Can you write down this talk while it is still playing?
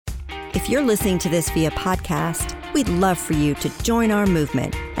If you're listening to this via podcast, we'd love for you to join our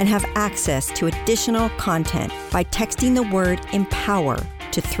movement and have access to additional content by texting the word EMPOWER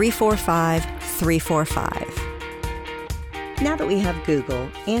to 345-345. Now that we have Google,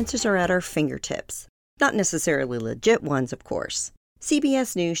 answers are at our fingertips. Not necessarily legit ones, of course.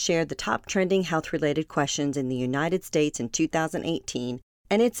 CBS News shared the top trending health-related questions in the United States in 2018,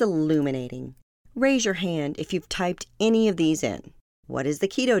 and it's illuminating. Raise your hand if you've typed any of these in. What is the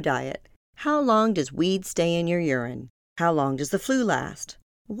keto diet? How long does weed stay in your urine? How long does the flu last?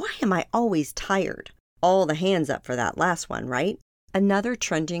 Why am I always tired? All the hands up for that last one, right? Another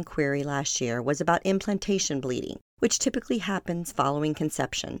trending query last year was about implantation bleeding, which typically happens following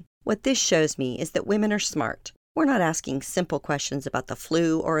conception. What this shows me is that women are smart. We're not asking simple questions about the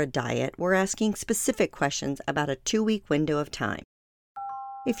flu or a diet. We're asking specific questions about a 2-week window of time.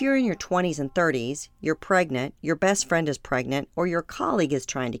 If you're in your 20s and 30s, you're pregnant, your best friend is pregnant, or your colleague is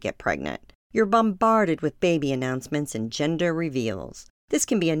trying to get pregnant, you're bombarded with baby announcements and gender reveals. This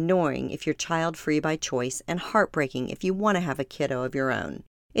can be annoying if you're child-free by choice and heartbreaking if you want to have a kiddo of your own.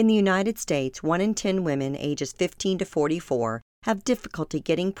 In the United States, 1 in 10 women ages 15 to 44 have difficulty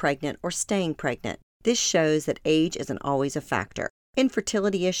getting pregnant or staying pregnant. This shows that age isn't always a factor.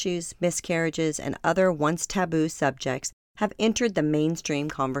 Infertility issues, miscarriages, and other once taboo subjects have entered the mainstream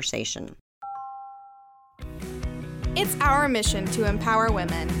conversation. It's our mission to empower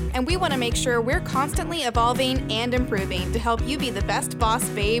women, and we want to make sure we're constantly evolving and improving to help you be the best boss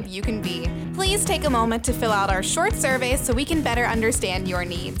babe you can be. Please take a moment to fill out our short survey so we can better understand your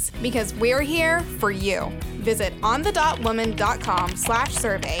needs, because we're here for you. Visit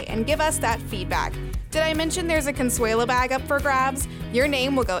onthedotwoman.com/survey and give us that feedback. Did I mention there's a Consuela bag up for grabs? Your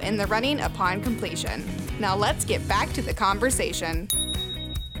name will go in the running upon completion. Now let's get back to the conversation.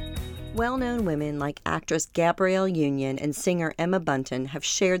 Well-known women like actress Gabrielle Union and singer Emma Bunton have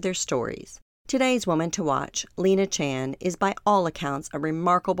shared their stories. Today's woman to watch, Lena Chan, is by all accounts a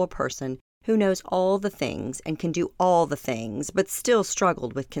remarkable person who knows all the things and can do all the things, but still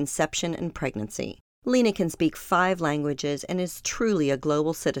struggled with conception and pregnancy. Lena can speak 5 languages and is truly a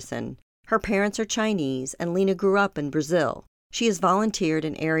global citizen. Her parents are Chinese, and Lena grew up in Brazil. She has volunteered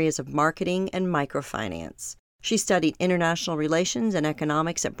in areas of marketing and microfinance. She studied international relations and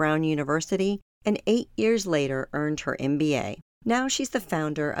economics at Brown University, and 8 years later earned her MBA. Now she's the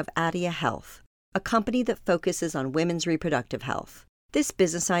founder of Adia Health, a company that focuses on women's reproductive health. This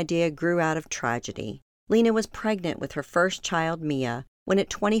business idea grew out of tragedy. Lena was pregnant with her first child, Mia, when at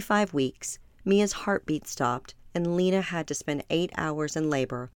 25 weeks, Mia's heartbeat stopped, and Lena had to spend 8 hours in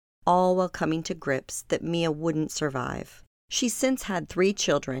labor, all while coming to grips that Mia wouldn't survive. She's since had 3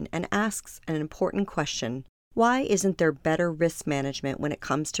 children and asks an important question: why isn't there better risk management when it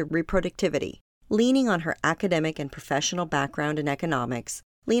comes to reproductivity? Leaning on her academic and professional background in economics,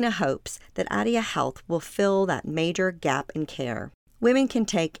 Lena hopes that Adia Health will fill that major gap in care. Women can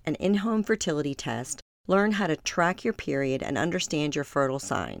take an in-home fertility test, learn how to track your period, and understand your fertile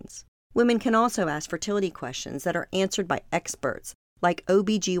signs. Women can also ask fertility questions that are answered by experts like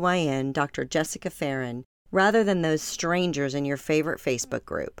OBGYN Dr. Jessica Farron, rather than those strangers in your favorite Facebook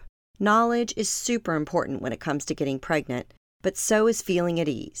group. Knowledge is super important when it comes to getting pregnant, but so is feeling at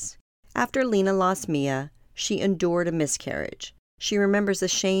ease. After Lena lost Mia, she endured a miscarriage. She remembers the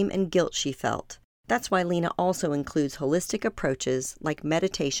shame and guilt she felt. That's why Lena also includes holistic approaches like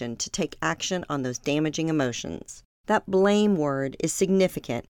meditation to take action on those damaging emotions. That blame word is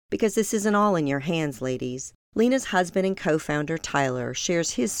significant because this isn't all in your hands, ladies. Lena's husband and co-founder Tyler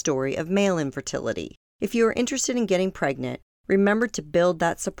shares his story of male infertility. If you are interested in getting pregnant, remember to build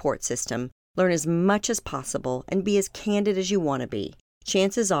that support system, learn as much as possible, and be as candid as you want to be.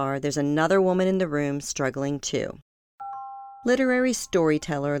 Chances are there's another woman in the room struggling too. Literary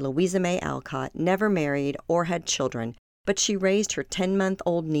storyteller Louisa May Alcott never married or had children, but she raised her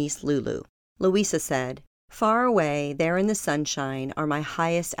 10-month-old niece Lulu. Louisa said, "Far away, there in the sunshine, are my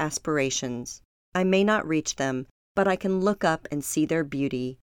highest aspirations. I may not reach them, but I can look up and see their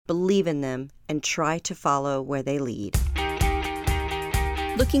beauty, believe in them, and try to follow where they lead."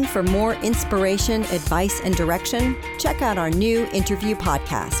 Looking for more inspiration, advice, and direction? Check out our new interview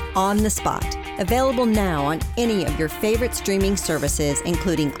podcast, On the Spot, available now on any of your favorite streaming services,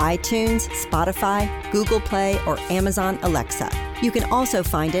 including iTunes, Spotify, Google Play, or Amazon Alexa. You can also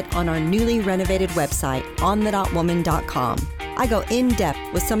find it on our newly renovated website, onthedotwoman.com. I go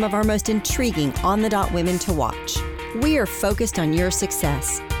in-depth with some of our most intriguing on-the-dot women to watch. We are focused on your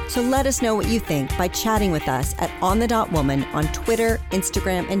success. So let us know what you think by chatting with us at On the Dot Woman on Twitter,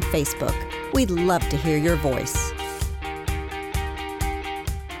 Instagram, and Facebook. We'd love to hear your voice.